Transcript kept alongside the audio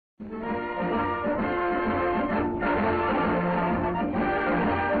Deeply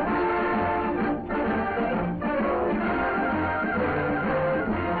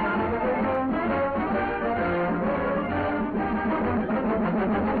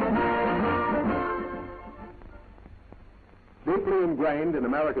ingrained in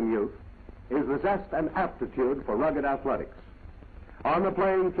American youth is the zest and aptitude for rugged athletics. On the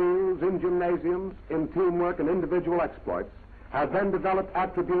playing fields, in gymnasiums, in teamwork and individual exploits have been developed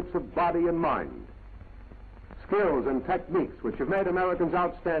attributes of body and mind, skills and techniques which have made Americans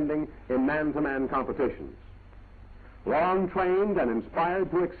outstanding in man-to-man competitions. Long trained and inspired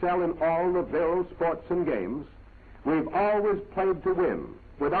to excel in all the virile sports and games, we've always played to win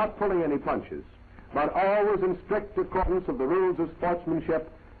without pulling any punches, but always in strict accordance of the rules of sportsmanship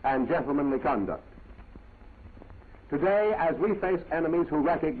and gentlemanly conduct. Today, as we face enemies who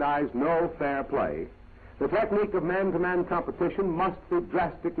recognize no fair play, the technique of man-to-man competition must be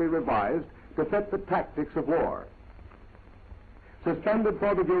drastically revised to fit the tactics of war. Suspended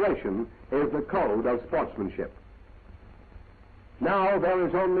for the duration is the code of sportsmanship. Now there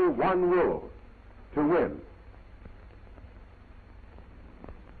is only one rule: to win.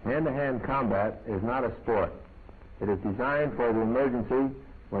 Hand-to-hand combat is not a sport. It is designed for the emergency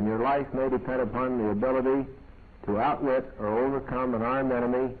when your life may depend upon the ability to outwit or overcome an armed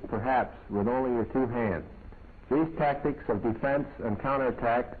enemy, perhaps with only your two hands. These tactics of defense and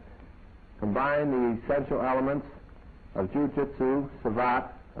counterattack combine the essential elements of jiu-jitsu, savate,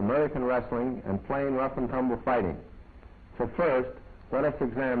 American wrestling, and plain rough-and-tumble fighting. So first, let us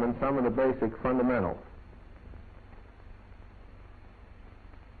examine some of the basic fundamentals.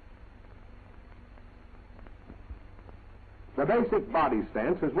 The basic body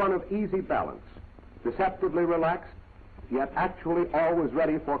stance is one of easy balance, deceptively relaxed, yet actually always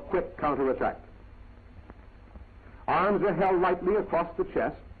ready for quick counterattack. Arms are held lightly across the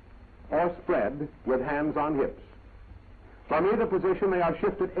chest or spread with hands on hips. From either position they are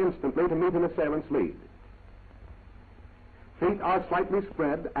shifted instantly to meet an assailant's lead. Feet are slightly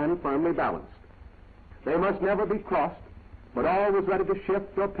spread and firmly balanced. They must never be crossed, but always ready to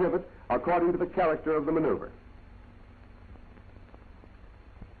shift or pivot according to the character of the maneuver.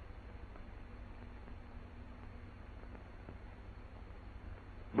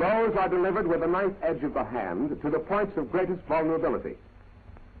 Blows are delivered with the knife edge of the hand to the points of greatest vulnerability.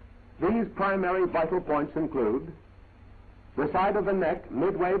 These primary vital points include the side of the neck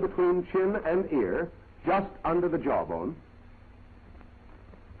midway between chin and ear, just under the jawbone,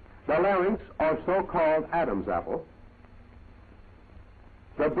 the larynx, or so-called Adam's apple,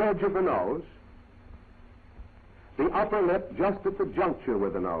 the bridge of the nose, the upper lip just at the juncture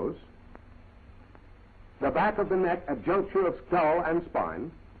with the nose, the back of the neck at juncture of skull and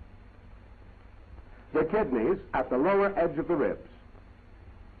spine, the kidneys at the lower edge of the ribs,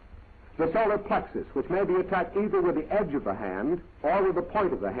 the solar plexus, which may be attacked either with the edge of the hand or with the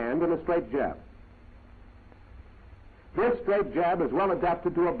point of the hand in a straight jab. This straight jab is well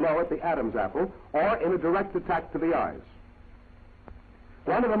adapted to a blow at the Adam's apple or in a direct attack to the eyes.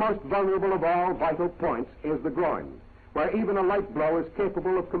 One of the most vulnerable of all vital points is the groin, where even a light blow is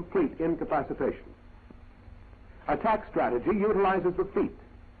capable of complete incapacitation. Attack strategy utilizes the feet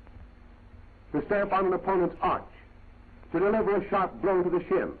to stamp on an opponent's arch, to deliver a sharp blow to the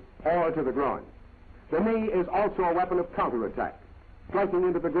shin or to the groin. The knee is also a weapon of counterattack, striking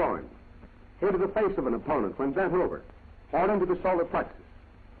into the groin, into the face of an opponent when bent over, or into the solar plexus.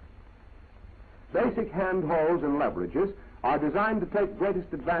 Basic hand holds and leverages are designed to take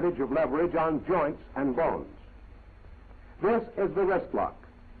greatest advantage of leverage on joints and bones. This is the wrist lock,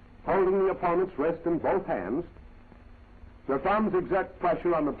 holding the opponent's wrist in both hands. The thumbs exert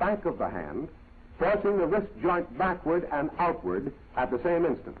pressure on the back of the hand, forcing the wrist joint backward and outward at the same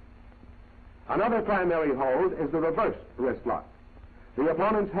instant. Another primary hold is the reverse wrist lock. The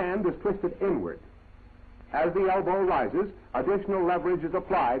opponent's hand is twisted inward. As the elbow rises, additional leverage is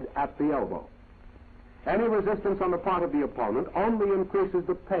applied at the elbow. Any resistance on the part of the opponent only increases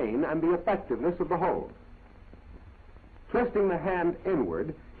the pain and the effectiveness of the hold. Twisting the hand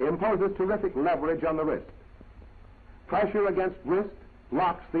inward imposes terrific leverage on the wrist. Pressure against wrist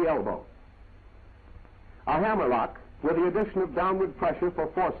locks the elbow. A hammer lock with the addition of downward pressure for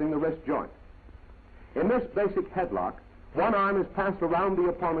forcing the wrist joint. In this basic headlock, one arm is passed around the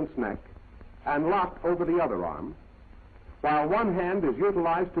opponent's neck and locked over the other arm, while one hand is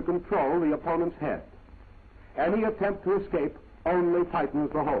utilized to control the opponent's head. Any attempt to escape only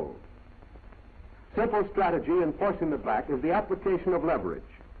tightens the hold. Simple strategy in forcing the back is the application of leverage,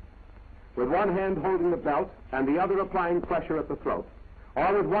 with one hand holding the belt and the other applying pressure at the throat,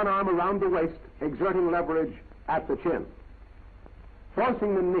 or with one arm around the waist exerting leverage at the chin.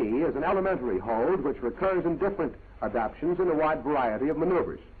 Forcing the knee is an elementary hold which recurs in different adaptations in a wide variety of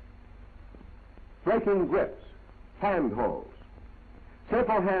maneuvers. Breaking grips, hand holds.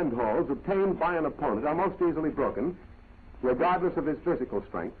 Simple hand holds obtained by an opponent are most easily broken, regardless of his physical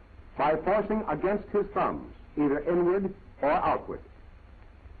strength, by forcing against his thumbs, either inward or outward.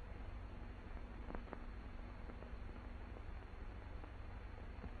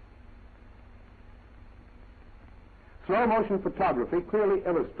 Slow motion photography clearly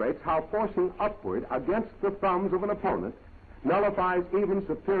illustrates how forcing upward against the thumbs of an opponent nullifies even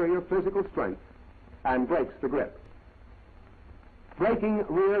superior physical strength and breaks the grip. Breaking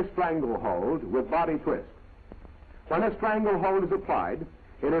rear stranglehold with body twist. When a stranglehold is applied,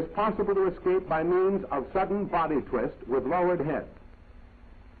 it is possible to escape by means of sudden body twist with lowered head.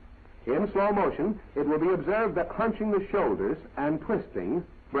 In slow motion, it will be observed that hunching the shoulders and twisting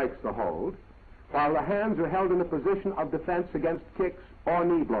breaks the hold, while the hands are held in a position of defense against kicks or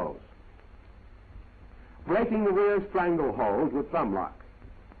knee blows. Breaking the rear stranglehold with thumb lock.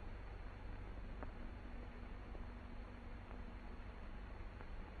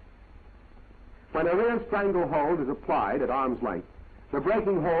 When a rear stranglehold is applied at arm's length, the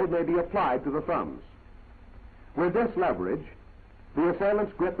breaking hold may be applied to the thumbs. With this leverage, the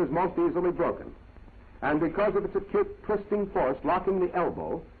assailant's grip is most easily broken, and because of its acute twisting force locking the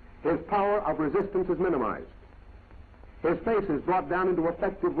elbow, his power of resistance is minimized. His face is brought down into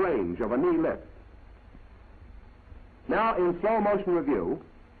effective range of a knee lift. Now, in slow motion review,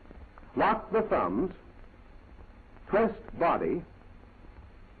 lock the thumbs, twist body,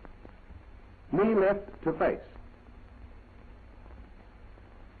 knee lift to face.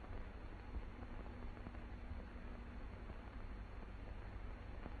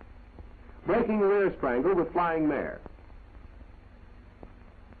 Breaking rear strangle with flying mare.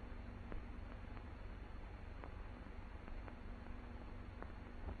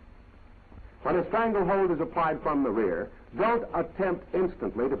 When a stranglehold is applied from the rear, don't attempt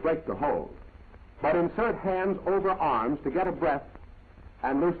instantly to break the hold, but insert hands over arms to get a breath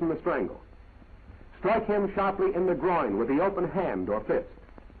and loosen the strangle. Strike him sharply in the groin with the open hand or fist.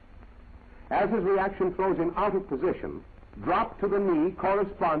 As his reaction throws him out of position, drop to the knee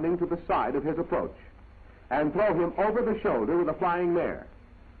corresponding to the side of his approach, and throw him over the shoulder with a flying mare.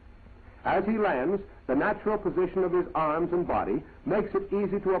 As he lands, the natural position of his arms and body makes it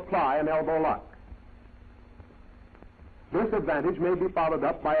easy to apply an elbow lock. This advantage may be followed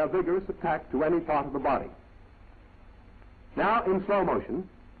up by a vigorous attack to any part of the body. Now, in slow motion,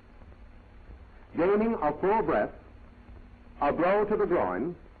 gaining a full breath, a blow to the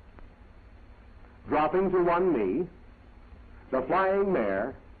groin, dropping to one knee, the flying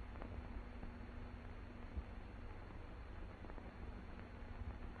mare,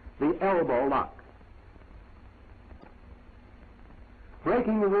 the elbow lock.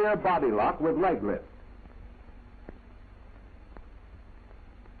 Breaking the rear body lock with leg lift.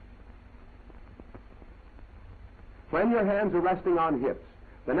 When your hands are resting on hips,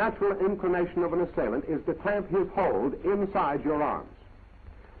 the natural inclination of an assailant is to clamp his hold inside your arms.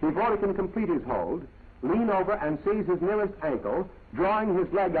 Before he can complete his hold, lean over and seize his nearest ankle, drawing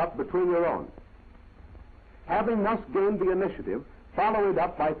his leg up between your own. Having thus gained the initiative, follow it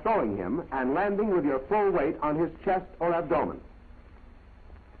up by throwing him and landing with your full weight on his chest or abdomen.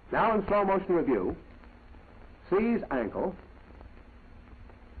 Now in slow motion review, seize ankle,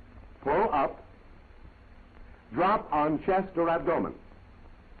 pull up, drop on chest or abdomen.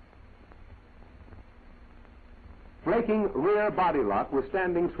 Breaking rear body lock with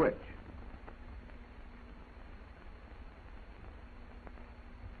standing switch.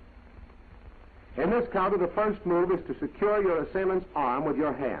 In this counter, the first move is to secure your assailant's arm with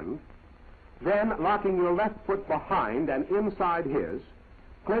your hand, then locking your left foot behind and inside his,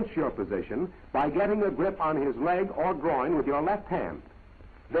 clinch your position by getting a grip on his leg or groin with your left hand,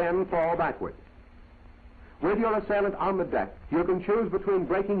 then fall backward. With your assailant on the deck, you can choose between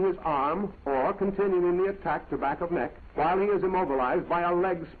breaking his arm or continuing the attack to back of neck while he is immobilized by a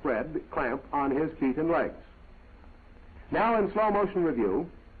leg spread clamp on his feet and legs. Now in slow motion review,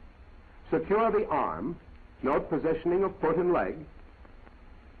 secure the arm, note positioning of foot and leg,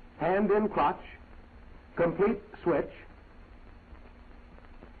 hand in crotch, complete switch,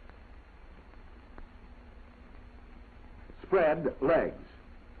 spread legs.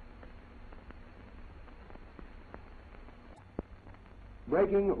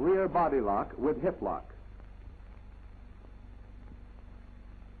 Breaking rear body lock with hip lock.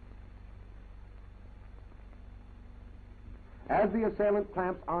 As the assailant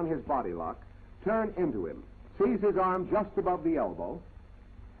clamps on his body lock, turn into him. Seize his arm just above the elbow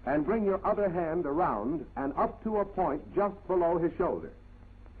and bring your other hand around and up to a point just below his shoulder.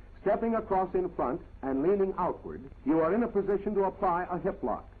 Stepping across in front and leaning outward, you are in a position to apply a hip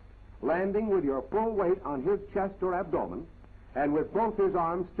lock, landing with your full weight on his chest or abdomen and with both his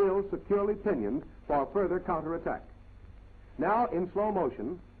arms still securely pinioned for further counterattack. Now, in slow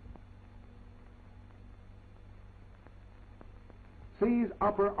motion, seize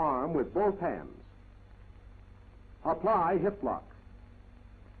upper arm with both hands. Apply hip lock.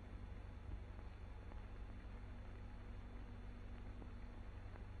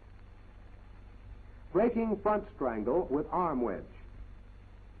 Breaking front strangle with arm wedge.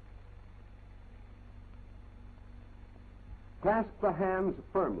 Clasp the hands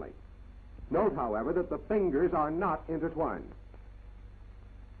firmly. Note, however, that the fingers are not intertwined.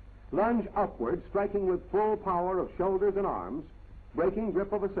 Lunge upward, striking with full power of shoulders and arms, breaking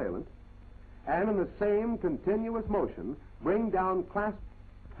grip of assailant, and in the same continuous motion, bring down clasped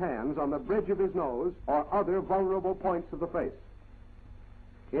hands on the bridge of his nose or other vulnerable points of the face.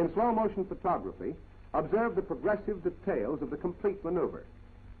 In slow motion photography, observe the progressive details of the complete maneuver.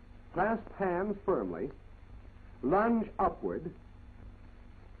 Clasp hands firmly, lunge upward,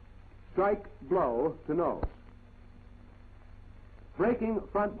 strike blow to nose. Breaking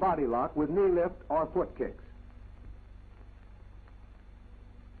front body lock with knee lift or foot kicks.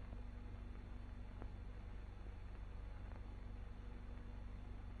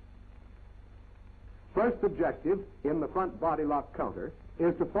 First objective in the front body lock counter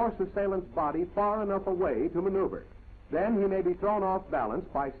is to force assailant's body far enough away to maneuver. Then he may be thrown off balance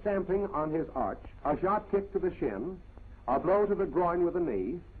by stamping on his arch, a shot kick to the shin, a blow to the groin with a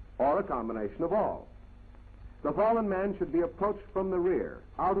knee, or a combination of all. The fallen man should be approached from the rear,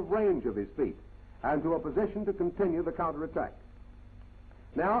 out of range of his feet, and to a position to continue the counterattack.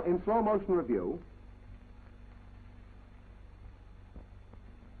 Now, in slow motion review,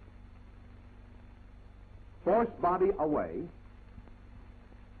 force body away,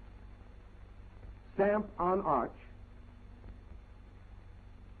 stamp on arch,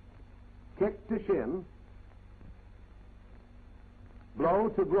 kick to shin, blow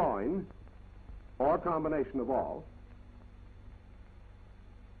to groin, or combination of all,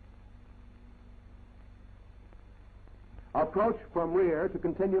 approach from rear to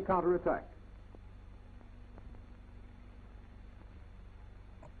continue counterattack.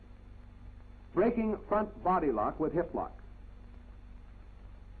 Breaking front body lock with hip lock.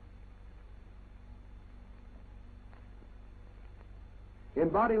 In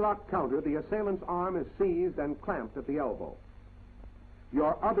body lock counter, the assailant's arm is seized and clamped at the elbow.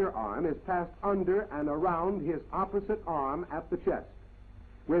 Your other arm is passed under and around his opposite arm at the chest.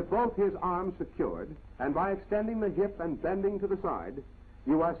 With both his arms secured, and by extending the hip and bending to the side,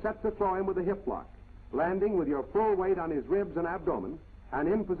 you are set to throw him with a hip lock, landing with your full weight on his ribs and abdomen, and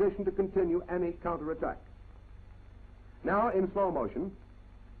in position to continue any counterattack. Now, in slow motion,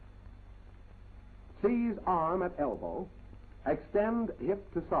 seize arm at elbow, extend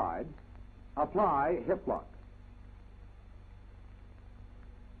hip to side, apply hip lock.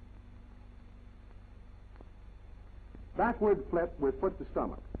 Backward flip with foot to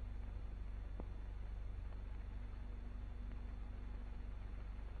stomach.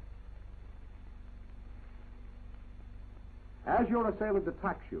 As your assailant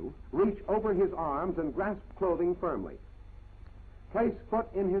attacks you, reach over his arms and grasp clothing firmly. Place foot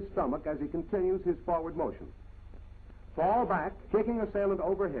in his stomach as he continues his forward motion. Fall back, kicking assailant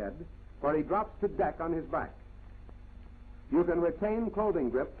overhead, where he drops to deck on his back. You can retain clothing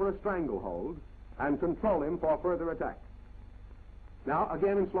grip for a stranglehold and control him for further attack. Now,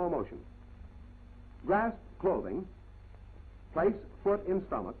 again in slow motion. Grasp clothing, place foot in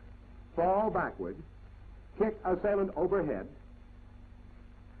stomach, fall backward, kick assailant overhead,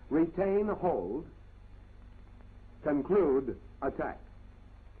 retain hold, conclude attack.